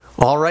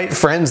All right,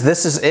 friends,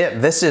 this is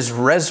it. This is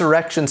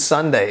Resurrection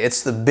Sunday.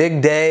 It's the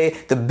big day,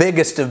 the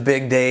biggest of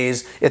big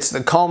days. It's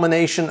the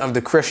culmination of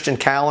the Christian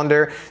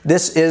calendar.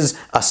 This is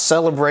a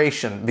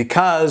celebration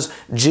because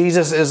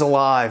Jesus is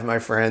alive, my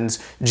friends.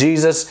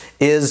 Jesus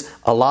is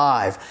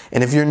alive.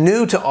 And if you're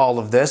new to all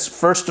of this,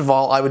 first of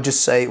all, I would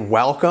just say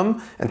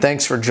welcome and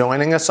thanks for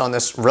joining us on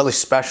this really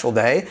special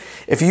day.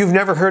 If you've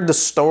never heard the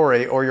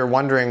story or you're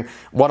wondering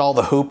what all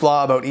the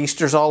hoopla about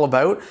Easter's all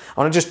about,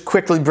 I want to just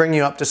quickly bring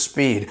you up to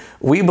speed.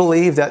 We believe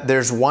that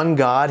there's one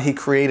God. He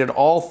created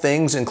all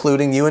things,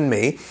 including you and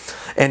me.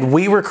 And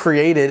we were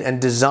created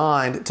and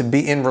designed to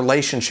be in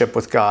relationship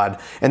with God.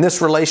 And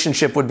this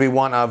relationship would be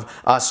one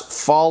of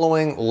us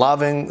following,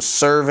 loving,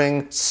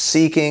 serving,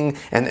 seeking,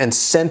 and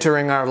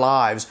centering our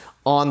lives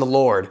on the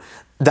Lord.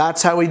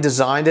 That's how He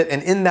designed it.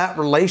 And in that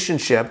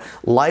relationship,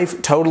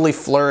 life totally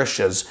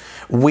flourishes.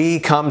 We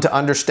come to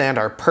understand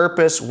our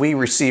purpose. We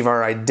receive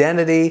our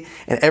identity,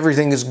 and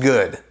everything is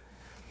good.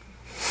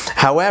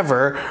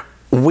 However,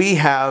 we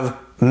have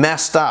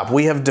messed up.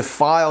 We have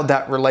defiled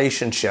that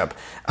relationship.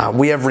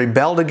 We have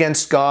rebelled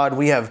against God.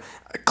 We have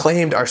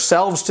claimed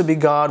ourselves to be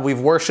God. We've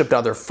worshipped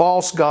other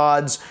false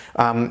gods.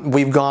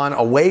 We've gone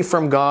away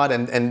from God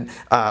and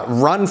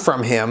run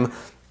from Him.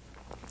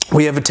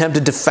 We have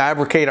attempted to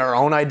fabricate our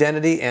own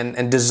identity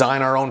and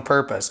design our own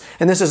purpose.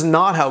 And this is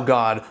not how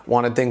God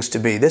wanted things to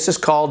be. This is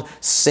called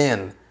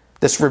sin.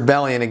 This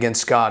rebellion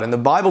against God. And the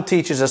Bible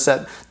teaches us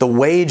that the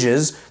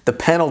wages, the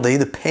penalty,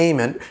 the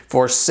payment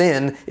for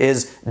sin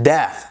is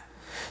death.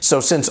 So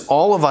since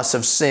all of us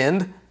have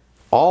sinned,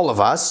 all of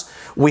us,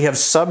 we have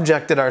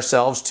subjected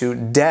ourselves to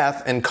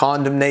death and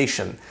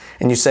condemnation.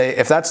 And you say,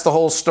 if that's the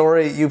whole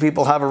story, you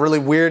people have a really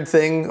weird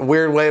thing, a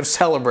weird way of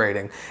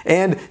celebrating.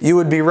 And you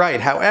would be right.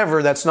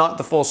 However, that's not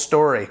the full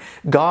story.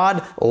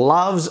 God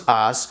loves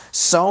us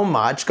so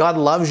much. God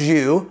loves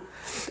you.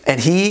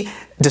 And He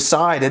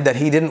decided that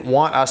He didn't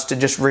want us to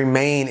just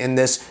remain in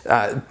this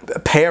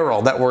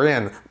peril that we're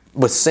in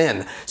with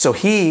sin. So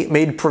He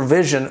made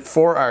provision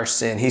for our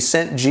sin. He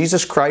sent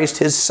Jesus Christ,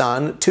 His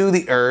Son, to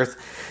the earth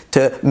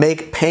to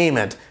make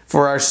payment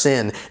for our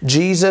sin.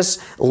 Jesus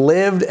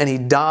lived and He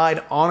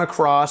died on a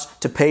cross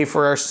to pay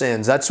for our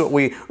sins. That's what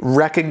we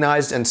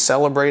recognized and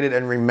celebrated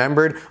and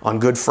remembered on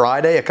Good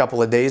Friday a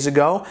couple of days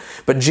ago.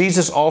 But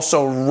Jesus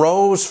also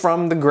rose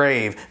from the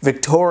grave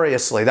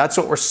victoriously. That's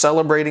what we're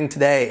celebrating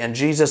today. And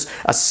Jesus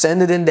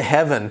ascended into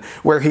heaven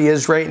where He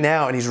is right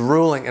now, and He's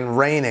ruling and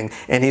reigning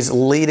and He's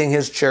leading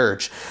His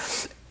church.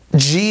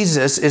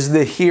 Jesus is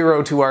the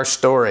hero to our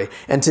story,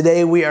 and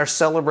today we are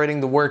celebrating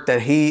the work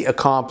that He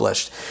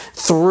accomplished.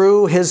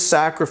 Through His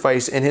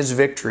sacrifice and His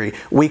victory,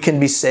 we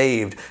can be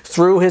saved.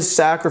 Through His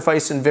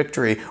sacrifice and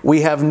victory,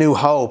 we have new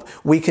hope.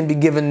 We can be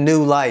given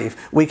new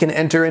life. We can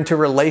enter into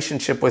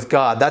relationship with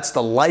God. That's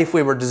the life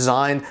we were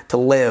designed to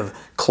live,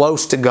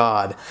 close to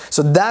God.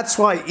 So that's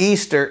why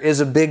Easter is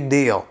a big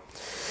deal.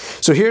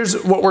 So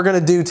here's what we're going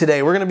to do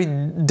today. We're going to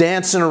be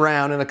dancing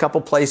around in a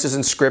couple places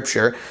in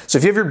Scripture. So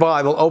if you have your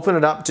Bible, open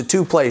it up to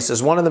two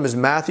places. One of them is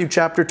Matthew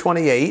chapter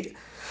 28.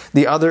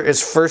 The other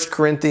is 1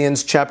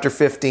 Corinthians chapter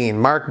 15.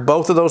 Mark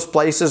both of those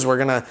places. We're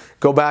going to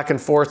go back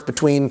and forth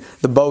between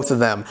the both of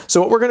them.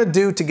 So what we're going to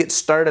do to get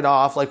started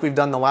off, like we've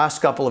done the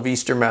last couple of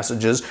Easter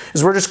messages,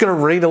 is we're just going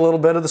to read a little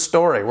bit of the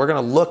story. We're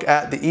going to look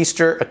at the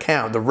Easter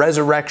account, the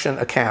resurrection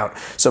account.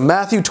 So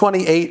Matthew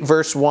 28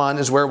 verse 1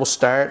 is where we'll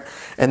start,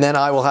 and then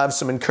I will have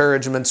some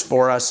encouragements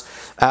for us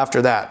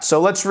after that. So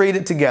let's read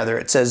it together.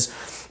 It says,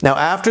 "Now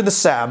after the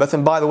Sabbath,"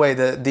 and by the way,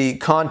 the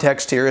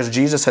context here is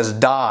Jesus has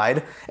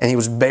died and He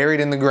was buried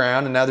in the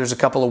ground, and now there's a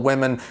couple of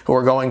women who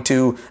are going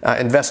to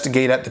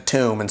investigate at the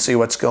tomb and see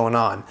what's going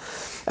on.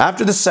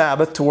 "After the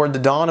Sabbath, toward the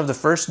dawn of the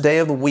first day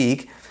of the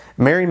week,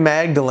 Mary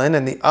Magdalene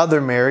and the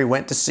other Mary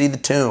went to see the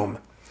tomb.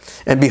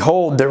 And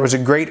behold, there was a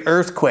great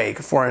earthquake,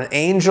 for an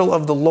angel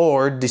of the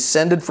Lord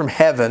descended from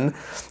heaven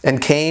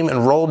and came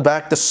and rolled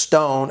back the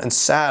stone and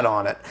sat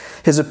on it.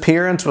 His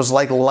appearance was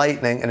like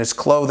lightning, and His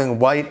clothing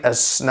white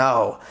as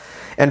snow.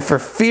 And for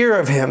fear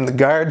of Him, the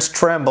guards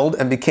trembled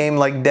and became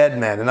like dead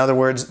men." In other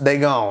words, they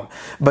gone.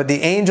 "But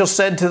the angel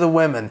said to the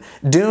women,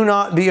 'Do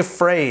not be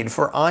afraid,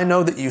 for I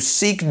know that you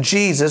seek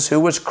Jesus who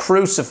was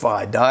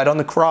crucified,'" died on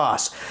the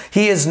cross.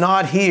 "He is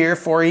not here,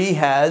 for He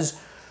has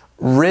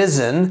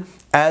risen,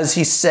 as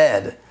He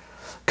said.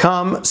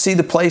 Come, see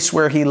the place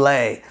where He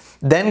lay.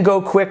 Then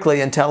go quickly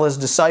and tell His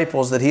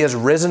disciples that He has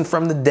risen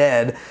from the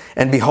dead,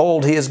 and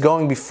behold, He is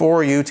going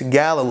before you to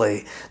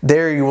Galilee.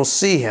 There you will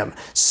see Him.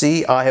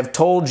 See, I have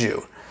told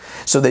you."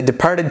 So they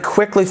departed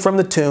quickly from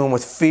the tomb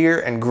with fear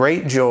and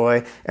great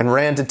joy, and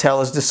ran to tell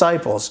His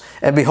disciples.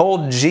 And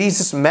behold,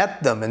 Jesus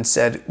met them and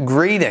said,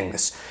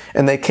 "Greetings."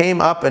 And they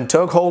came up and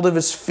took hold of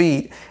His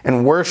feet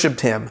and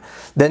worshipped Him.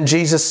 Then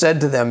Jesus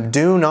said to them,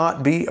 "Do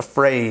not be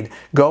afraid.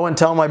 Go and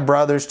tell my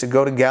brothers to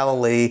go to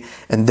Galilee,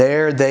 and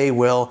there they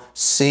will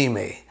see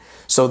me."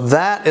 So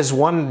that is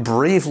one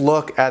brief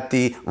look at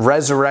the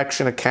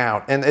resurrection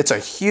account. And it's a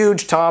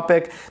huge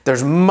topic.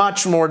 There's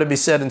much more to be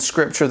said in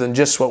Scripture than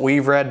just what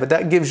we've read, but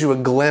that gives you a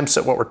glimpse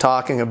at what we're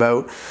talking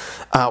about.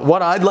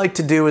 What I'd like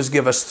to do is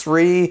give us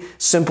 3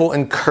 simple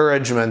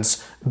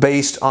encouragements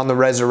based on the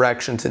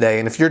resurrection today.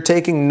 And if you're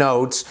taking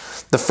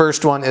notes, the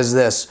first one is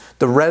this: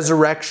 the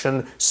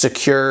resurrection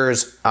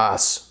secures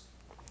us.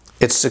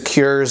 It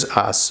secures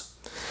us.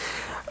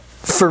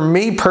 For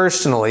me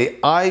personally,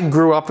 I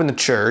grew up in the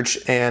church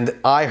and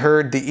I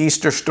heard the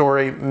Easter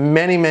story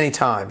many, many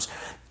times.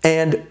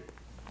 And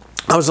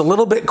I was a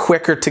little bit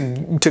quicker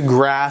to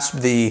grasp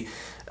the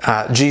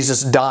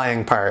Jesus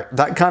dying part.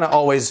 That kind of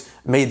always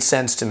made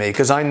sense to me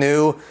because I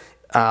knew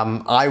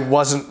I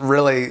wasn't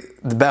really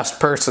the best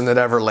person that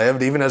ever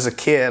lived. Even as a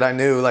kid, I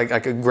knew, like, I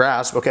could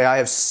grasp, okay, I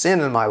have sin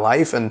in my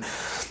life and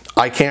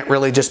I can't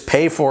really just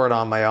pay for it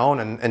on my own.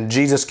 And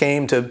Jesus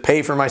came to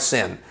pay for my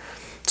sin.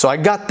 So I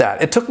got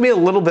that. It took me a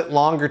little bit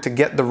longer to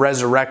get the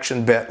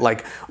resurrection bit,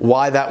 like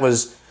why that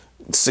was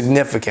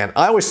significant.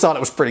 I always thought it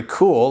was pretty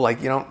cool.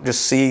 Like, you don't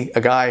just see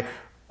a guy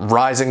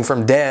rising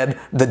from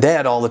the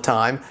dead all the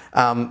time.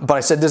 But I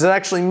said, does it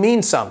actually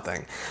mean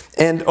something?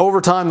 And over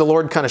time, the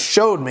Lord kind of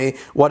showed me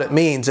what it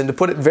means. And to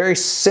put it very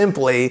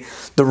simply,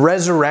 the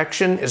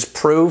resurrection is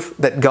proof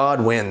that God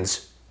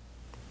wins.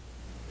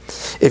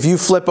 If you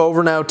flip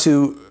over now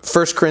to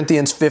 1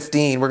 Corinthians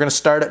 15, we're going to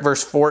start at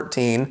verse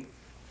 14.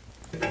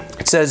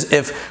 It says,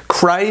 if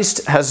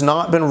Christ has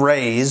not been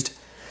raised,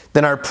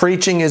 then our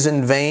preaching is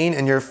in vain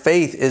and your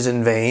faith is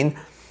in vain.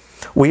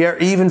 We are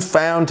even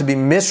found to be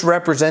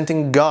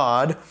misrepresenting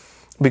God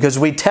because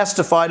we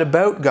testified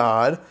about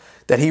God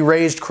that He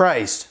raised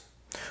Christ,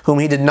 whom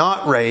He did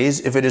not raise,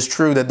 if it is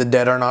true that the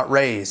dead are not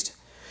raised.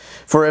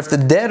 For if the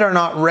dead are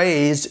not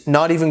raised,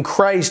 not even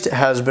Christ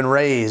has been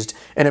raised.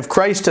 And if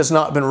Christ has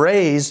not been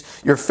raised,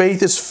 your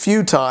faith is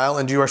futile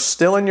and you are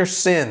still in your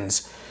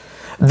sins.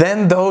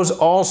 Then those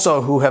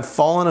also who have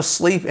fallen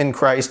asleep in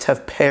Christ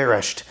have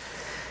perished.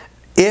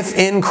 If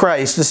in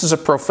Christ, this is a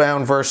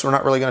profound verse, we're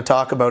not really going to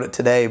talk about it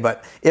today,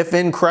 but if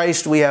in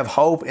Christ we have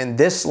hope in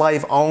this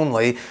life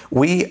only,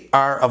 we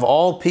are of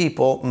all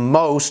people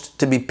most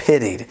to be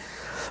pitied.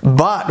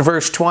 But,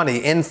 verse 20,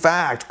 in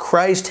fact,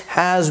 Christ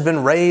has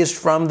been raised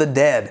from the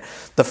dead,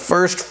 the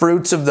first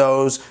fruits of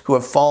those who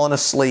have fallen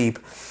asleep.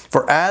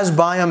 For as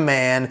by a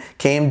man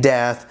came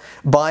death,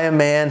 by a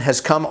man has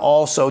come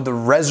also the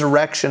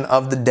resurrection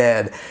of the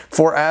dead.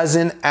 For as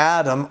in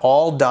Adam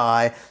all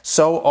die,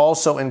 so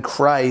also in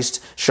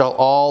Christ shall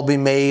all be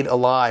made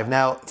alive.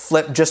 Now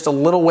flip just a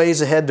little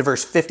ways ahead to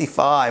verse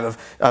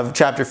 55 of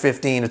chapter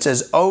 15. It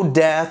says, O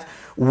death,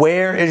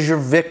 where is your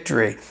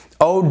victory?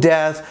 O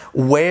death,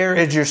 where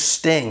is your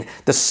sting?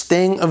 The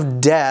sting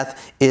of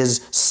death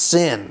is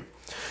sin.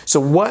 So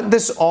what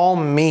this all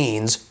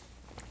means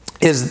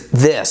is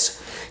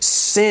this: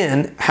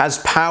 sin has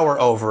power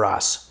over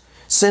us.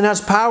 Sin has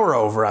power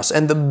over us.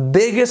 And the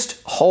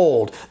biggest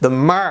hold, the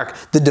mark,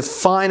 the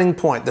defining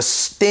point, the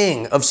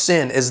sting of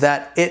sin is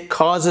that it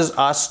causes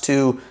us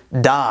to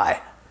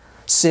die.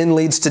 Sin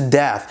leads to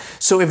death.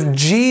 So if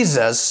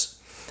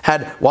Jesus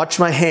had, watch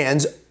my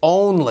hands,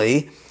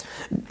 only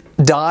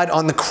died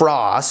on the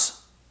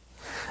cross,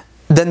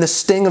 then the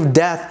sting of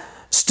death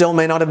still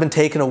may not have been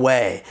taken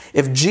away.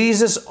 If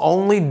Jesus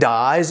only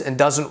dies and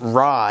doesn't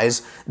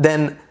rise,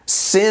 then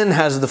sin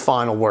has the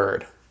final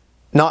word.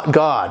 Not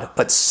God,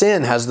 but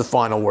sin has the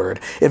final word.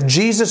 If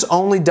Jesus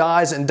only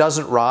dies and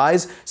doesn't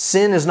rise,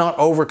 sin is not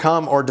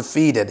overcome or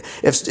defeated.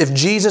 If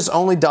Jesus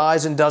only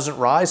dies and doesn't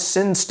rise,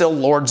 sin still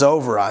lords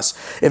over us.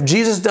 If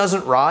Jesus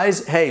doesn't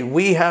rise, hey,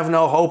 we have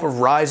no hope of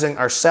rising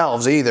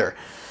ourselves either.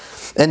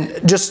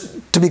 And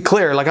just to be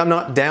clear, like, I'm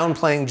not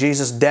downplaying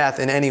Jesus' death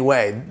in any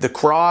way. The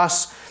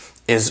cross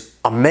is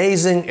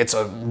amazing. It's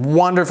a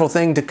wonderful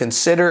thing to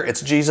consider.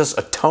 It's Jesus'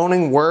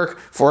 atoning work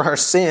for our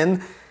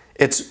sin.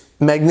 It's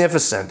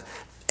magnificent.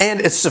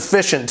 And it's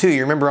sufficient too.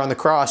 You remember on the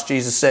cross,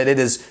 Jesus said, it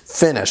is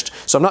finished.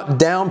 So I'm not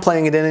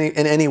downplaying it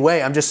in any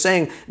way. I'm just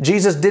saying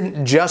Jesus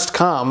didn't just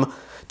come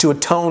to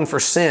atone for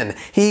sin.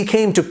 He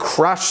came to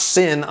crush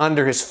sin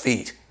under His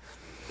feet.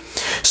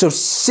 So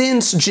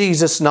since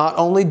Jesus not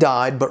only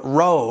died but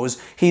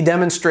rose, He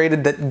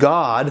demonstrated that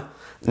God,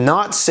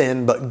 not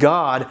sin, but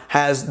God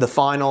has the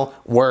final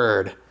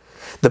word.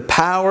 The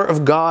power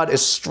of God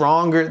is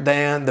stronger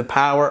than the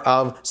power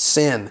of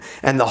sin.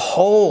 And the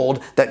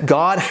hold that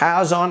God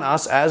has on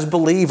us as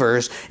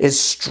believers is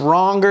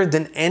stronger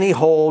than any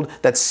hold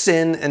that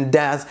sin and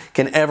death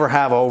can ever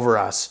have over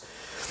us.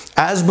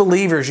 As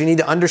believers, you need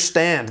to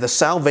understand the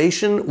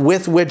salvation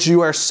with which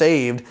you are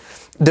saved.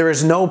 There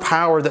is no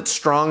power that's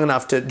strong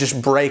enough to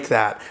just break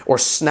that or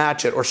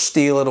snatch it or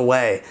steal it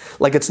away.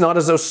 Like, it's not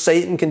as though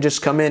Satan can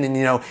just come in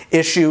and,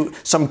 issue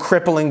some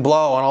crippling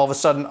blow and all of a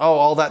sudden,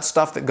 all that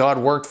stuff that God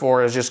worked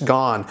for is just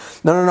gone.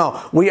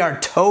 No. We are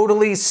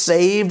totally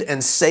saved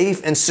and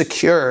safe and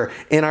secure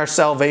in our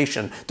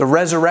salvation. The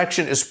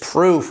resurrection is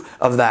proof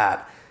of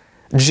that.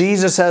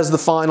 Jesus has the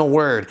final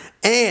word.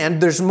 And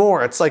there's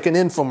more. It's like an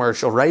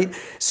infomercial, right?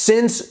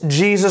 Since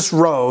Jesus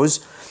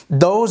rose,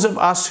 those of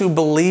us who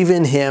believe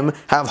in him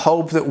have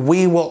hope that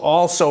we will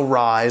also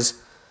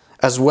rise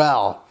as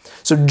well.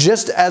 So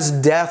just as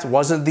death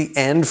wasn't the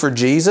end for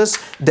Jesus,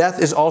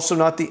 death is also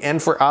not the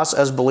end for us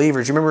as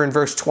believers. You remember in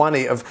verse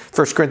 20 of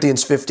 1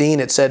 Corinthians 15,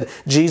 it said,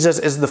 Jesus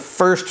is the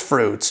first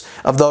fruits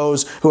of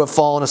those who have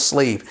fallen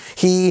asleep.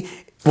 He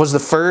was the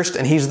first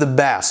and he's the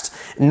best.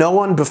 No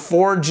one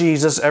before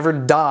Jesus ever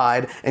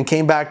died and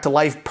came back to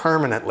life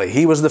permanently.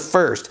 He was the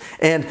first.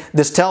 And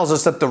this tells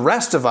us that the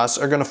rest of us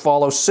are going to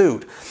follow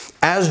suit.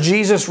 As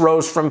Jesus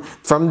rose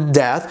from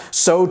death,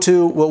 so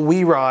too will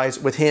we rise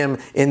with him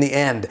in the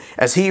end.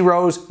 As he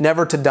rose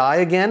never to die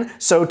again,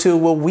 so too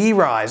will we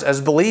rise as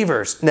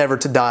believers never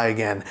to die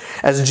again.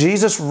 As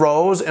Jesus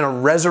rose in a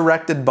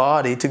resurrected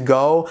body to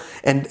go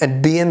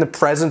and be in the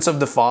presence of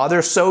the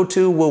Father, so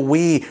too will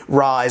we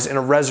rise in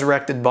a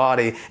resurrected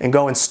body and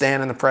go and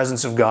stand in the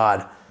presence of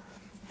God.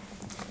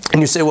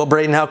 And you say, well,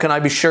 Braden, how can I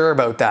be sure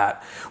about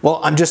that?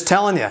 Well, I'm just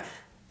telling you,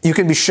 you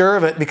can be sure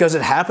of it because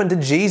it happened to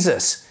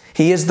Jesus.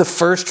 He is the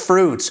first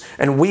fruits,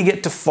 and we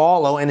get to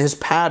follow in his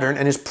pattern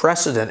and his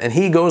precedent. And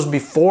he goes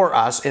before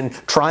us in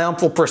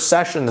triumphal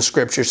procession, the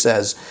scripture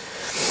says.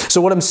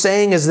 So what I'm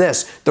saying is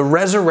this: the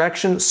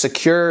resurrection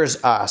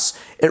secures us.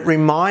 It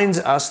reminds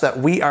us that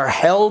we are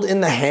held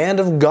in the hand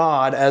of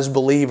God as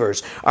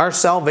believers. Our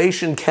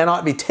salvation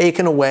cannot be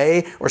taken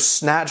away or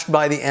snatched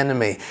by the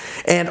enemy.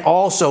 And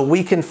also,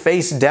 we can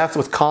face death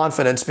with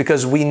confidence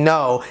because we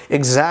know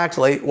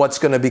exactly what's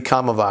going to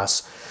become of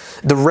us.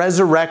 The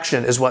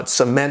resurrection is what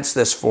cements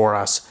this for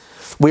us.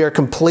 We are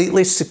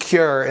completely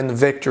secure in the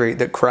victory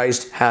that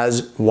Christ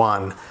has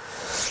won.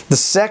 The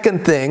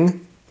second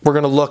thing we're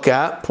going to look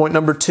at, point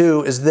number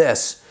 2, is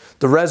this: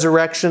 the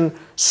resurrection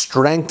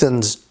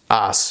strengthens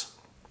us.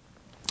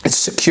 It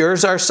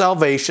secures our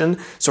salvation,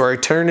 so our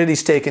eternity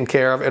is taken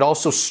care of. It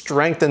also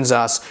strengthens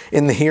us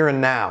in the here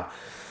and now.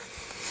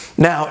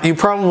 Now, you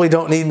probably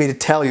don't need me to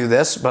tell you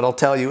this, but I'll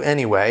tell you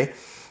anyway.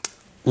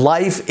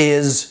 Life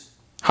is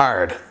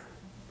hard.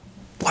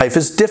 Life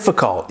is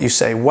difficult. You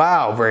say,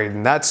 wow,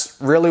 Braden, that's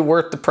really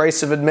worth the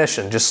price of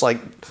admission. Just like,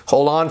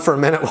 hold on for a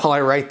minute while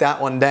I write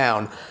that one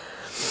down.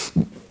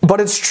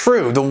 But it's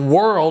true. The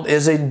world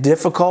is a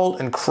difficult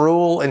and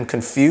cruel and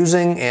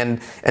confusing and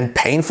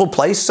painful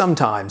place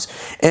sometimes.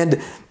 And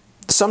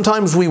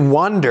sometimes we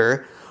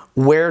wonder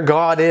where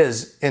God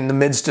is in the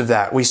midst of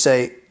that. We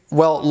say,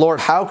 well, Lord,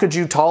 how could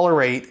you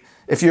tolerate,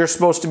 if you're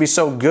supposed to be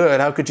so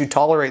good, how could you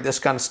tolerate this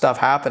kind of stuff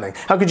happening?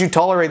 How could you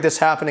tolerate this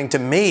happening to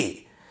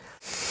me?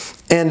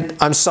 And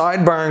I'm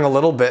sidebarring a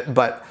little bit,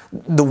 but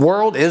the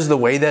world is the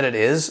way that it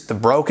is, the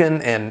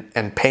broken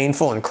and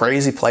painful and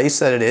crazy place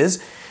that it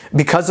is,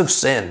 because of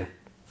sin.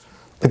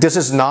 Like, this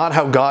is not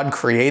how God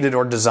created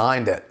or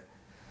designed it.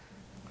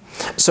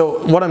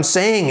 So what I'm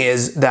saying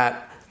is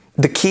that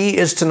the key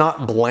is to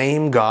not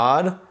blame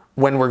God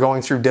when we're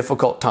going through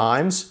difficult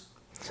times.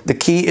 The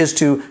key is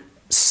to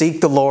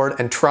seek the Lord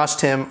and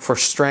trust him for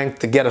strength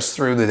to get us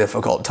through the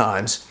difficult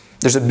times.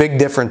 There's a big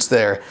difference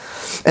there.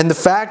 And the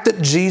fact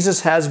that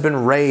Jesus has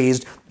been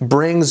raised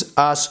brings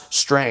us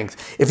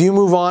strength. If you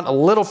move on a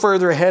little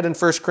further ahead in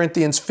 1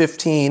 Corinthians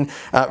 15,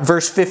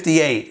 verse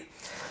 58,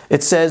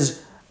 it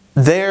says,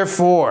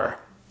 therefore.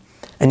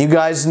 And you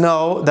guys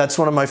know that's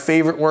one of my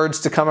favorite words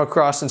to come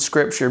across in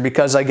Scripture,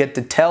 because I get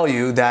to tell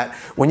you that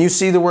when you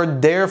see the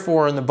word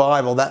therefore in the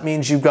Bible, that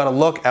means you've got to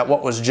look at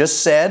what was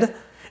just said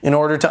in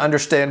order to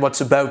understand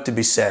what's about to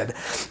be said.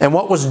 And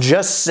what was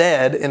just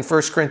said in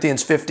 1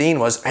 Corinthians 15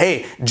 was,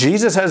 hey,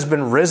 Jesus has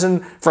been risen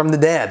from the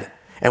dead.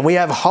 And we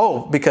have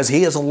hope because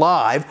he is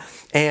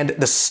alive. And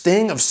the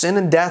sting of sin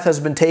and death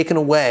has been taken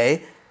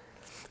away.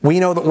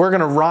 We know that we're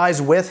going to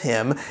rise with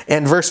him.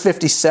 And verse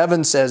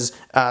 57 says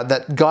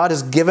that God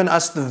has given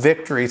us the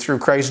victory through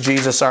Christ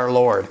Jesus our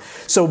Lord.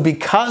 So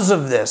because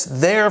of this,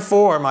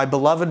 therefore, my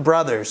beloved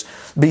brothers,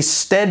 be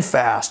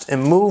steadfast,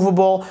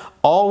 immovable,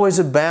 always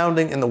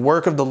abounding in the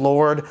work of the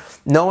Lord,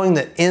 knowing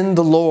that in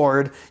the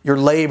Lord your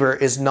labor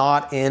is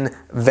not in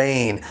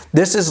vain.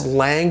 This is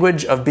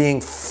language of being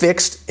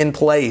fixed in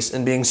place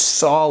and being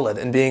solid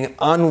and being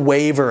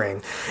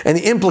unwavering. And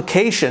the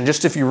implication,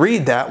 just if you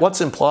read that,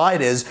 what's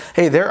implied is,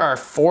 hey, there are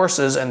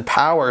forces and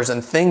powers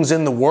and things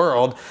in the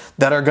world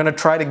that are going to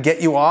try to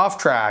get you off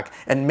track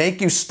and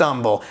make you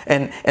stumble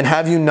and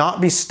have you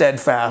not be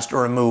steadfast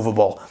or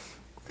immovable.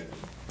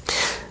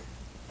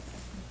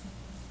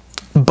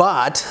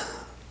 But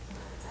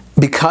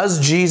because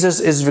Jesus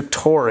is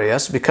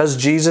victorious, because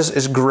Jesus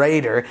is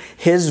greater,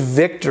 his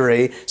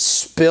victory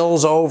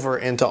spills over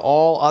into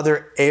all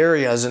other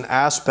areas and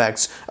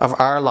aspects of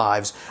our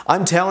lives.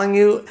 I'm telling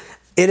you,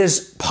 it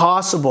is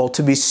possible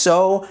to be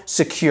so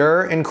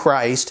secure in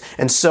Christ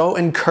and so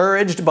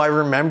encouraged by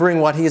remembering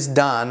what he has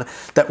done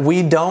that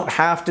we don't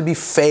have to be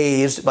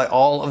fazed by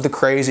all of the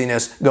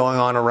craziness going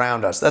on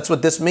around us. That's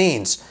what this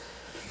means.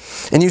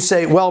 And you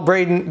say, well,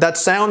 Braden, that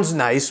sounds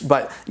nice,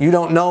 but you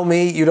don't know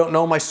me, you don't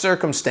know my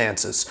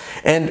circumstances.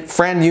 And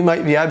friend, you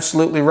might be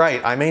absolutely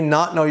right. I may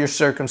not know your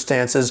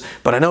circumstances,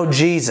 but I know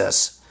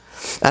Jesus.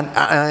 And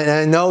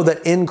I know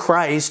that in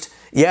Christ,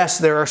 Yes,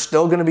 there are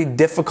still going to be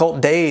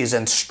difficult days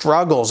and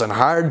struggles and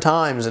hard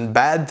times and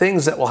bad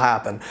things that will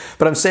happen.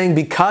 But I'm saying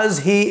because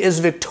He is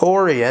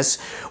victorious,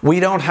 we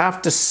don't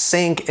have to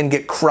sink and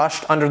get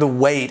crushed under the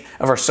weight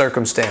of our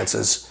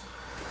circumstances.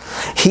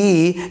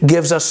 He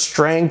gives us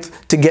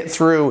strength to get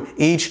through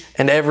each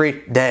and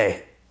every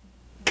day.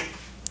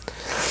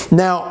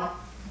 Now,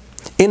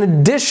 in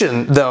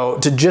addition, though,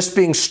 to just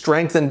being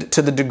strengthened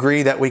to the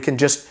degree that we can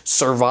just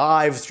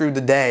survive through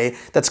the day,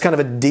 that's kind of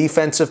a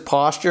defensive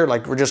posture,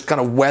 like we're just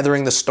kind of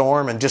weathering the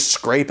storm and just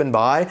scraping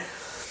by,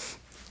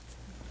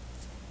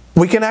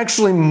 we can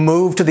actually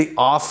move to the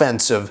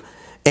offensive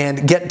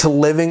and get to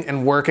living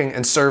and working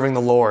and serving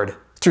the Lord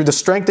through the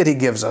strength that He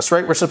gives us,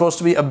 right? We're supposed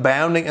to be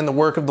abounding in the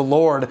work of the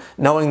Lord,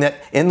 knowing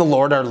that in the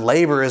Lord our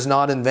labor is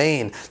not in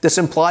vain. This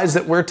implies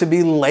that we're to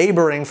be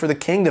laboring for the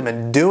kingdom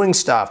and doing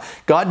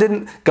stuff. God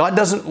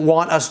doesn't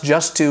want us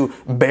just to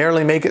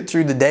barely make it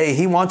through the day.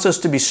 He wants us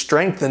to be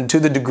strengthened to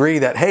the degree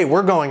that, hey,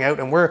 we're going out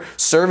and we're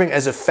serving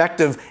as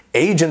effective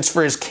agents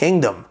for His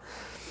kingdom.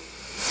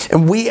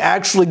 And we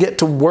actually get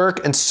to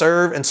work and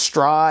serve and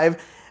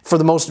strive for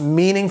the most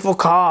meaningful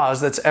cause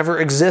that's ever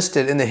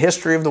existed in the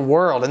history of the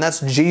world, and that's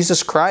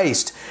Jesus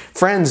Christ.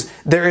 Friends,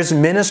 there is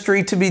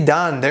ministry to be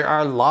done. There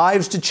are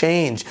lives to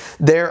change.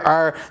 There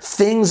are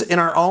things in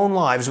our own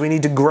lives we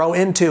need to grow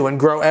into and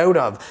grow out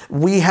of.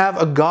 We have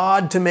a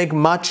God to make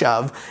much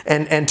of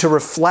and to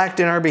reflect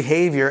in our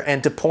behavior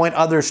and to point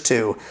others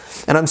to.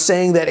 And I'm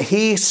saying that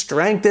He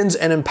strengthens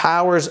and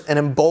empowers and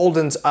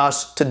emboldens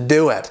us to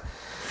do it.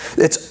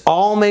 It's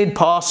all made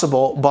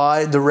possible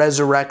by the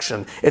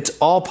resurrection. It's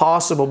all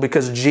possible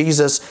because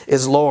Jesus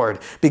is Lord.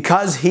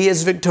 Because He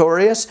is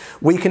victorious,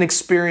 we can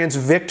experience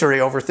victory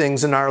over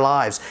things in our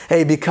lives.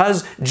 Hey,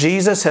 because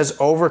Jesus has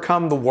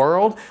overcome the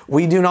world,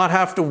 we do not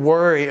have to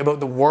worry about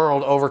the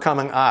world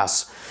overcoming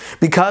us.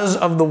 Because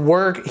of the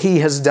work He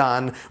has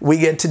done, we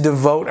get to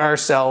devote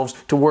ourselves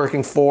to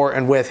working for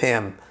and with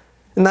Him.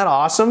 Isn't that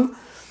awesome?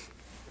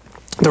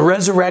 The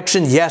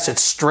resurrection, yes, it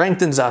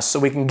strengthens us so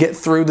we can get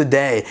through the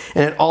day.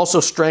 And it also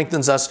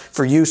strengthens us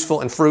for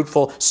useful and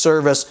fruitful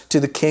service to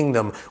the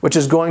kingdom, which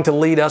is going to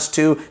lead us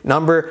to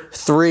number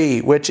 3,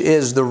 which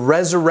is the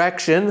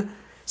resurrection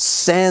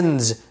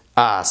sends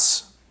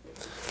us.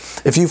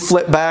 If you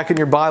flip back in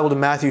your Bible to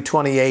Matthew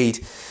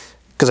 28,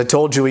 because I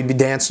told you we'd be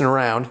dancing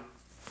around,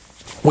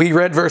 we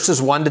read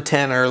verses 1 to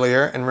 10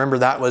 earlier, and remember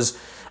that was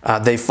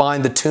they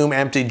find the tomb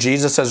empty.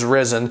 Jesus has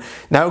risen.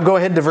 Now go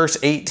ahead to verse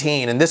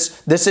 18. And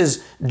this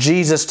is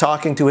Jesus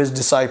talking to His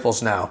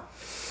disciples now.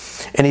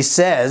 And He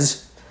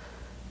says,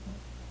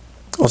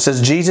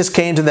 Jesus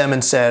came to them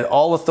and said,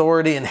 "All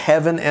authority in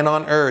heaven and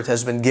on earth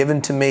has been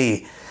given to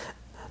me.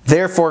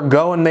 Therefore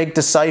go and make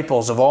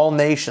disciples of all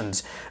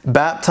nations,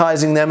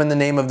 baptizing them in the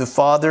name of the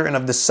Father and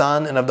of the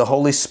Son and of the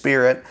Holy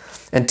Spirit,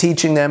 and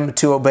teaching them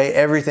to obey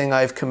everything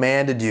I have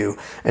commanded you.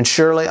 And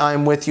surely I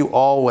am with you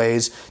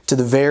always to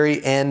the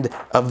very end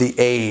of the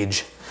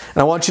age."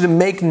 And I want you to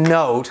make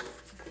note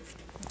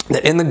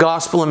that in the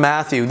Gospel of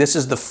Matthew, this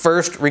is the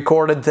first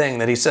recorded thing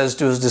that He says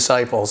to His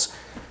disciples.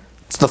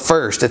 It's the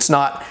first. It's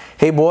not,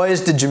 "Hey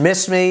boys, did you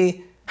miss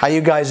me? How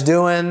you guys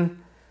doing?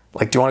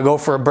 Like, do you want to go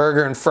for a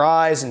burger and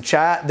fries and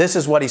chat?" This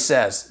is what He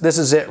says. This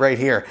is it right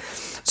here.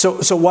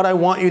 So what I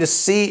want you to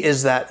see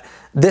is that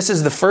this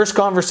is the first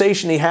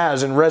conversation He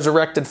has in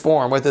resurrected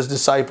form with His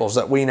disciples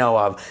that we know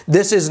of.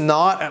 This is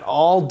not at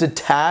all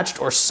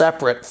detached or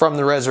separate from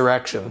the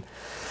resurrection.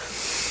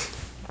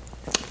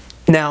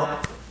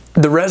 Now,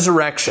 the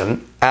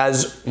resurrection,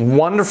 as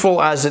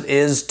wonderful as it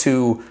is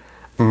to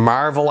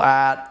marvel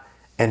at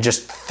and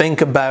just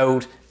think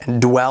about and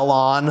dwell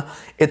on,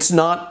 it's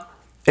not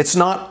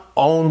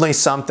only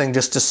something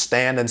just to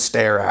stand and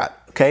stare at.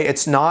 Okay?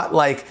 It's not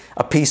like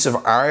a piece of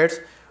art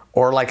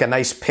or like a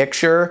nice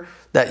picture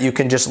that you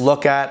can just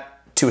look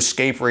at to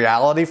escape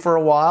reality for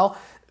a while.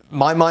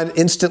 My mind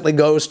instantly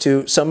goes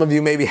to, some of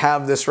you maybe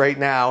have this right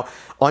now,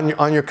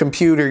 on your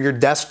computer, your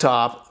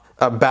desktop,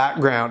 a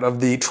background of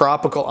the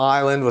tropical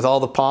island with all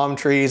the palm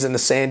trees and the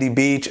sandy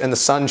beach and the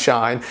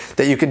sunshine,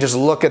 that you can just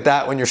look at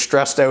that when you're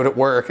stressed out at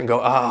work and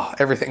go, oh,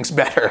 everything's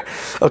better.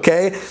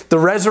 Okay? The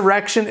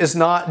resurrection is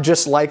not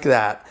just like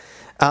that.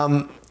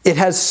 It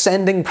has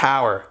sending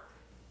power.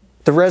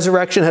 The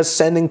resurrection has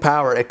sending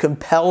power. It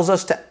compels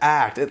us to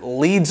act. It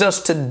leads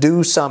us to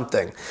do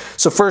something.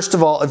 So first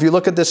of all, if you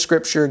look at this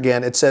scripture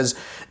again, it says,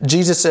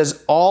 Jesus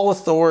says, "All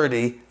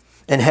authority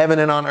in heaven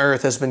and on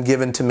earth has been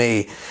given to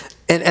me."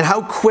 And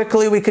how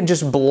quickly we can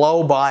just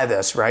blow by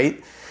this,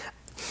 right?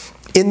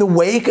 In the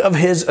wake of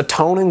His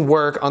atoning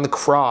work on the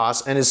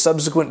cross and His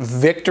subsequent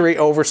victory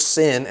over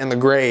sin and the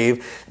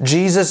grave,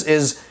 Jesus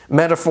is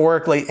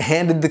metaphorically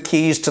handed the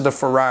keys to the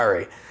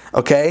Ferrari,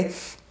 okay?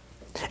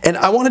 And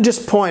I want to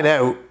just point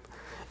out,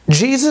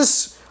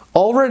 Jesus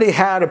already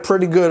had a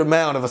pretty good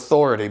amount of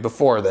authority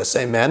before this,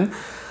 amen?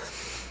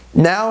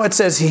 Now it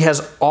says He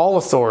has all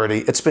authority.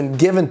 It's been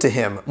given to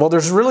Him. Well,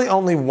 there's really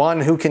only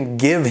one who can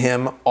give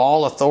Him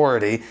all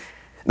authority.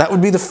 That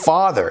would be the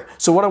Father.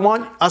 So what I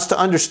want us to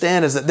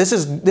understand is that this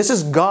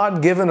is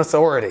God-given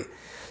authority.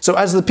 So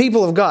as the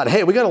people of God,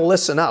 hey, we got to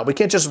listen up. We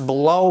can't just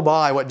blow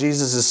by what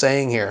Jesus is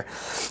saying here.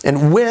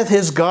 And with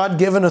his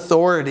God-given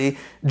authority,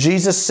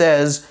 Jesus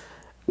says,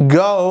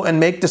 go and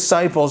make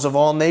disciples of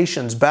all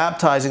nations,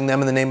 baptizing them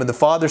in the name of the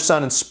Father,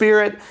 Son, and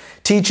Spirit,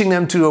 teaching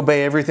them to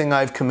obey everything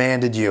I've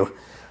commanded you.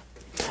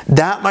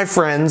 That, my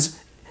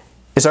friends,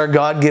 is our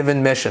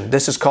God-given mission.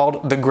 This is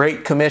called the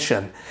Great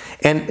Commission.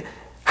 And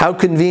how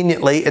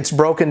conveniently it's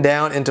broken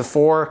down into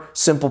 4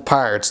 simple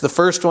parts. The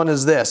first one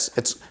is this.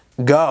 It's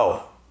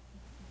go.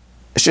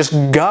 It's just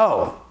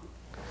go.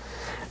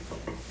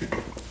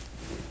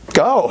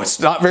 Go. It's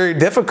not very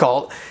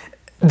difficult.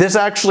 This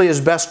actually is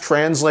best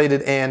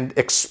translated and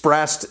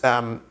expressed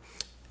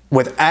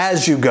with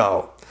as you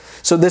go.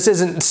 So this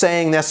isn't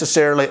saying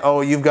necessarily,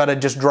 oh, you've got to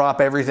just drop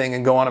everything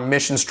and go on a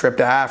missions trip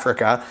to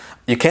Africa.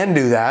 You can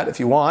do that if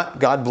you want.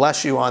 God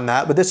bless you on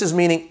that. But this is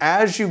meaning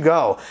as you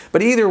go.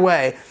 But either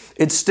way,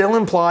 it still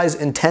implies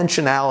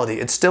intentionality.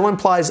 It still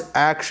implies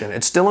action.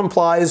 It still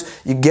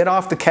implies you get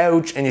off the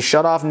couch and you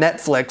shut off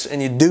Netflix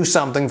and you do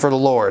something for the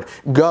Lord.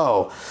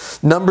 Go.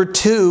 Number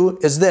 2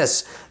 is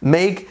this.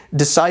 Make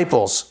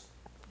disciples.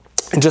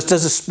 And just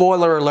as a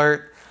spoiler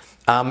alert,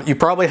 you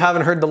probably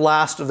haven't heard the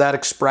last of that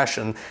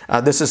expression.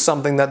 This is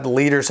something that the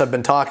leaders have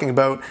been talking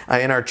about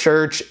in our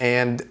church,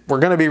 and we're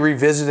going to be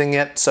revisiting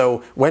it. So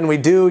when we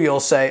do, you'll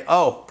say,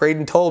 oh,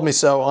 Braden told me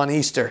so on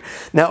Easter.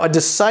 Now, a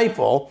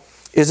disciple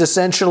is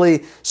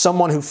essentially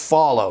someone who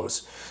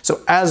follows.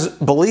 So as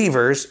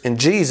believers in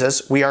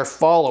Jesus, we are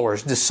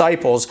followers,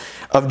 disciples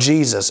of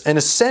Jesus. And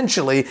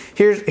essentially,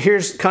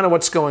 here's kind of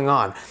what's going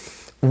on.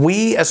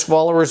 We as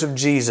followers of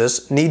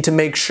Jesus need to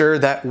make sure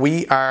that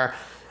we are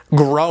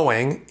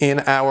growing in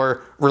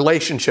our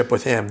relationship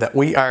with him, that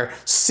we are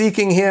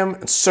seeking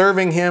him,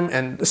 serving him,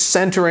 and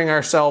centering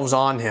ourselves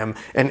on him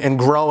and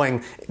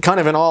growing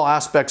kind of in all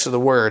aspects of the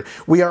word.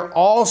 We are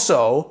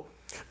also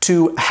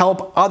to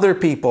help other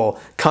people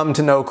come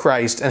to know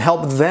Christ and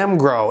help them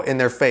grow in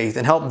their faith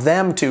and help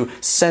them to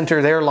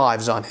center their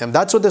lives on him.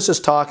 That's what this is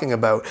talking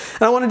about.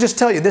 And I want to just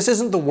tell you, this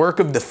isn't the work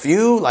of the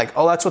few, like,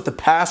 oh, that's what the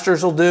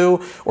pastors will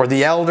do, or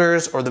the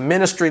elders, or the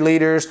ministry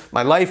leaders,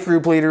 my life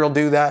group leader will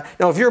do that.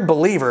 No, if you're a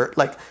believer,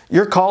 like,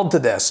 you're called to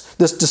this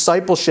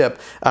discipleship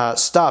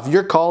stuff.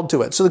 You're called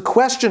to it. So the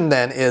question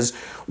then is,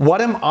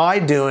 what am I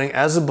doing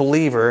as a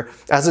believer,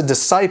 as a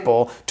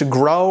disciple, to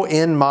grow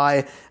in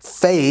my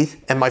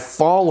faith and my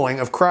following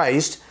of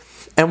Christ?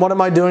 And what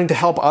am I doing to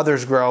help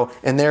others grow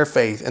in their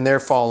faith and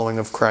their following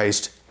of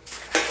Christ?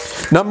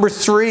 Number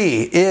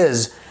 3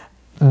 is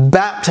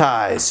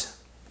baptize.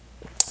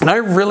 And I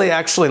really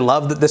actually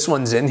love that this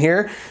one's in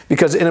here,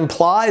 because it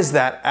implies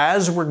that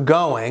as we're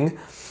going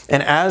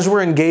and as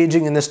we're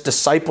engaging in this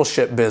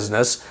discipleship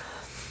business,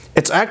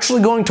 it's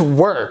actually going to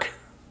work.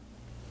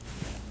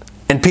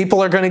 And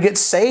people are going to get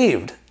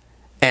saved.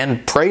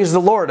 And praise the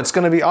Lord, it's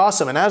going to be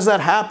awesome. And as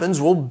that happens,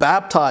 we'll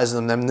baptize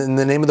them in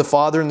the name of the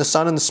Father and the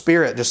Son and the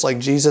Spirit, just like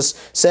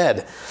Jesus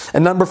said.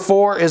 And number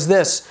 4 is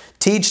this,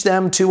 teach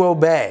them to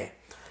obey.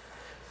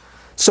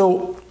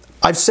 So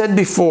I've said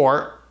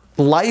before,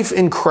 life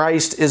in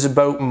Christ is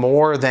about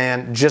more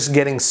than just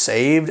getting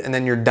saved and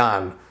then you're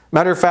done.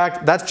 Matter of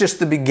fact, that's just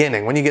the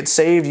beginning. When you get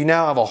saved, you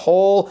now have a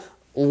whole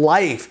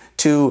life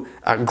to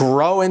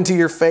grow into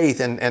your faith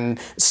and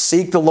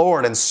seek the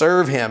Lord and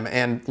serve him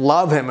and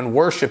love him and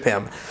worship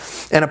him.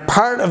 And a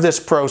part of this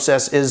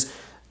process is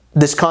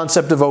this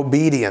concept of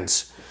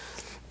obedience.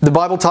 The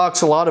Bible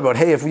talks a lot about,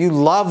 hey, if you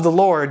love the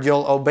Lord,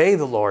 you'll obey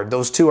the Lord.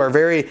 Those two are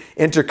very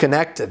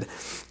interconnected.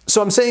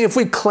 So I'm saying if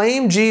we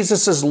claim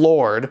Jesus as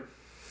Lord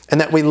and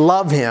that we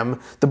love him,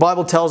 the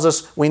Bible tells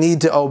us we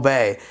need to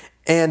obey.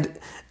 And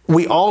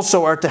we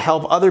also are to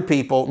help other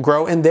people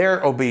grow in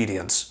their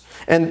obedience.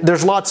 And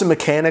there's lots of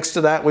mechanics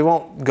to that. We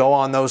won't go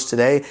on those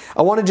today.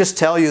 I want to just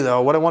tell you,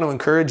 though, what I want to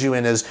encourage you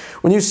in is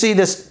when you see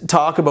this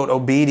talk about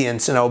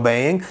obedience and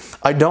obeying,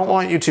 I don't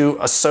want you to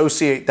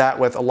associate that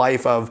with a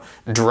life of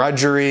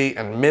drudgery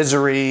and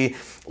misery,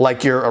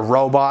 like you're a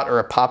robot or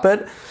a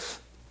puppet.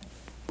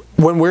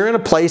 When we're in a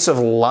place of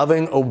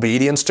loving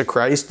obedience to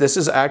Christ, this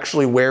is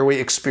actually where we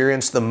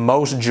experience the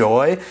most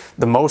joy,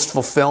 the most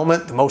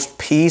fulfillment, the most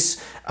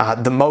peace,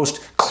 the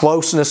most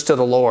closeness to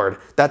the Lord.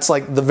 That's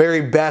like the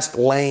very best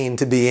lane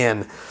to be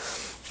in.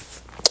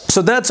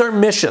 So that's our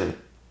mission.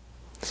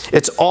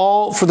 It's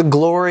all for the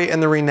glory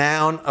and the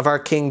renown of our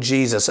King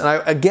Jesus. And I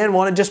again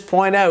want to just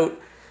point out,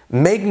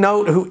 make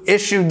note who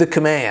issued the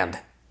command.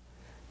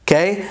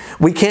 Okay?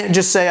 We can't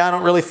just say, I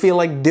don't really feel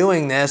like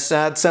doing this.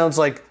 That sounds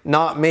like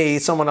not me.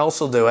 Someone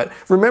else will do it.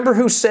 Remember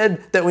who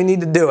said that we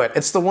need to do it.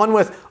 It's the one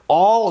with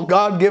all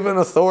God-given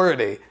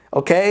authority.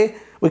 Okay?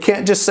 We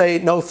can't just say,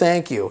 no,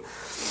 thank you.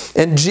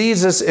 And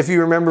Jesus, if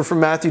you remember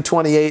from Matthew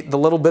 28, the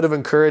little bit of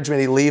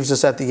encouragement he leaves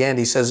us at the end,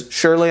 he says,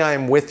 surely I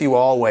am with you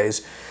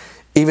always,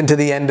 even to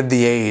the end of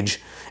the age.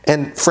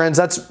 And friends,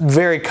 that's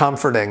very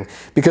comforting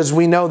because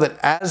we know that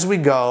as we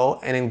go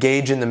and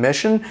engage in the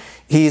mission,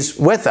 he's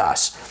with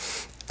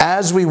us.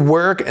 As we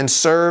work and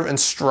serve and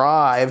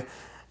strive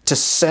to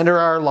center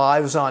our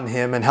lives on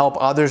Him and help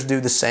others do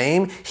the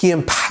same, He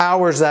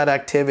empowers that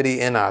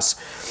activity in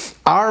us.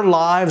 Our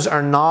lives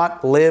are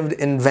not lived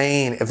in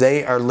vain if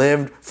they are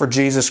lived for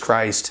Jesus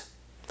Christ.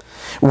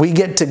 We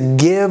get to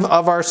give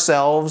of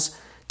ourselves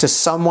to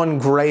someone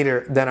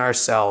greater than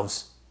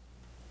ourselves.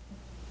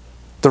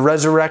 The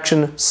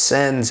resurrection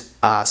sends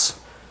us.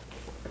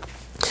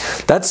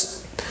 That's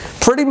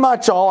pretty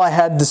much all I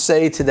had to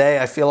say today.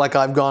 I feel like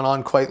I've gone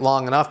on quite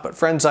long enough. But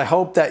friends, I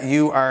hope that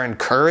you are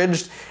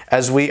encouraged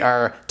as we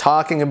are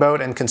talking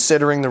about and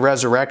considering the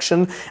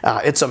resurrection.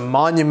 It's a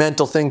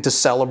monumental thing to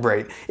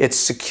celebrate. It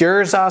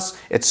secures us,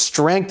 it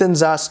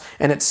strengthens us,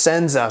 and it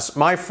sends us.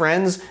 My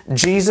friends,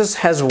 Jesus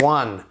has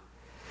won.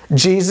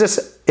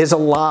 Jesus is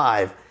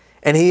alive,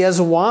 and He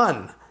has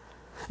won.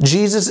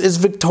 Jesus is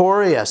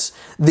victorious.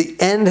 The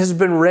end has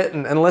been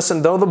written. And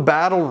listen, though the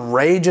battle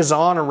rages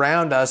on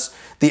around us,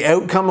 the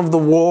outcome of the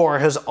war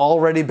has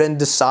already been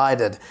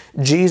decided.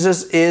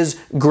 Jesus is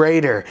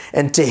greater,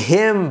 and to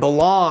Him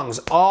belongs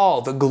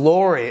all the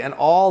glory and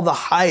all the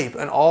hype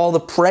and all the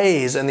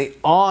praise and the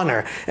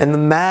honor and the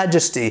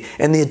majesty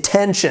and the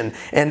attention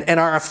and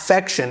our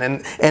affection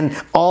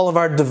and all of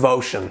our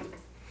devotion.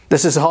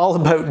 This is all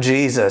about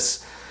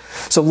Jesus.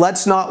 So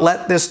let's not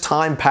let this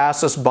time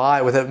pass us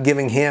by without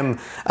giving Him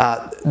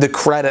the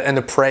credit and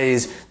the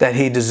praise that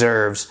He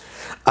deserves.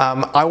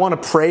 I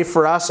want to pray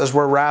for us as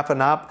we're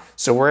wrapping up.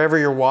 So wherever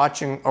you're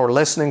watching or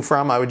listening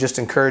from, I would just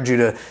encourage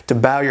you to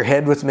bow your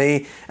head with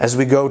me as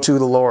we go to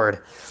the Lord.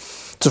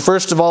 So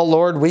first of all,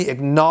 Lord, we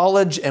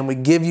acknowledge and we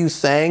give You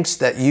thanks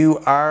that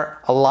You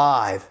are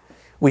alive.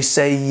 We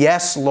say,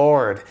 yes,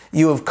 Lord,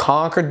 You have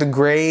conquered the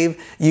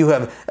grave. You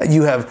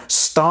have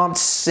stomped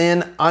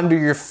sin under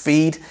Your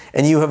feet,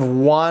 and You have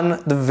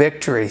won the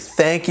victory.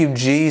 Thank You,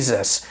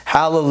 Jesus.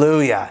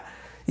 Hallelujah.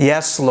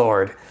 Yes,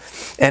 Lord.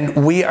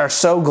 And we are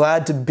so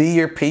glad to be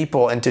Your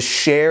people and to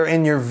share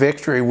in Your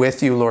victory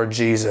with You, Lord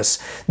Jesus.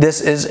 This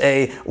is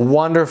a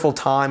wonderful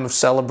time of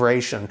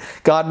celebration.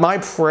 God, my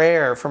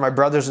prayer for my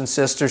brothers and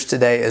sisters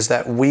today is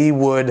that we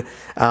would,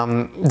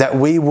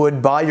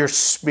 by Your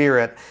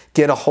Spirit,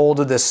 get a hold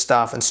of this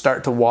stuff and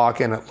start to walk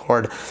in it,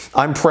 Lord.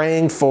 I'm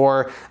praying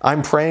for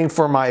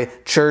my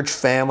church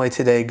family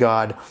today,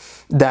 God,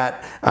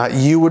 that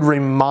You would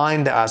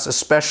remind us,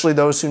 especially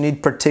those who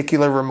need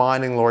particular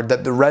reminding, Lord,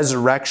 that the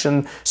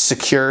resurrection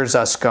secures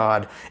us,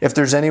 God. If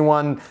there's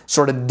anyone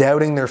sort of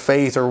doubting their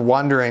faith or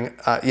wondering,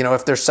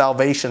 if their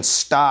salvation's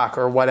stuck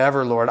or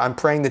whatever, Lord, I'm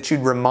praying that You'd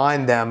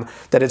remind them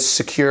that it's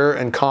secure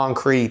and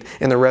concrete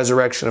in the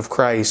resurrection of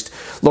Christ.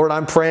 Lord,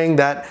 I'm praying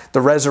that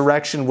the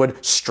resurrection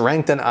would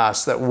strengthen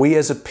us, that we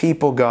as a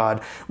people,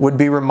 God, would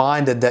be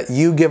reminded that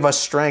You give us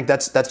strength.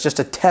 That's just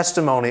a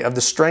testimony of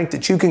the strength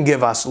that You can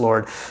give us,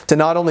 Lord,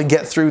 to not only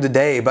get through the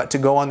day, but to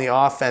go on the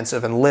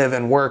offensive and live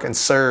and work and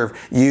serve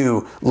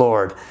You,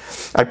 Lord.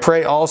 I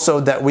pray also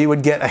that we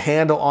would get a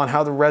handle on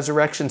how the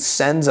resurrection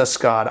sends us,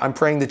 God. I'm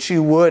praying that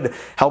You would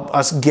help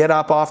us get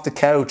up off the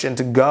couch and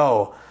to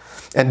go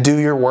and do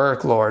Your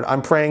work, Lord.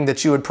 I'm praying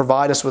that You would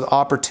provide us with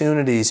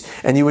opportunities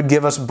and You would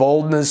give us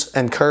boldness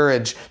and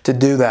courage to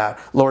do that,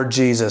 Lord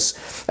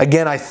Jesus.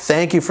 Again, I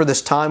thank You for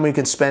this time we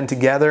can spend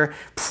together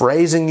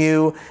praising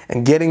You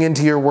and getting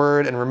into Your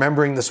word and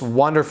remembering this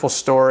wonderful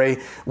story.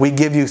 We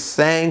give You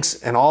thanks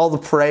and all the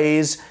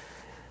praise,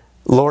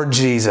 Lord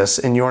Jesus.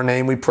 In Your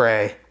name we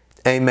pray.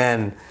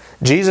 Amen.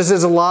 Jesus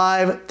is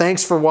alive.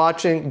 Thanks for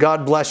watching.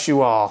 God bless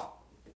you all.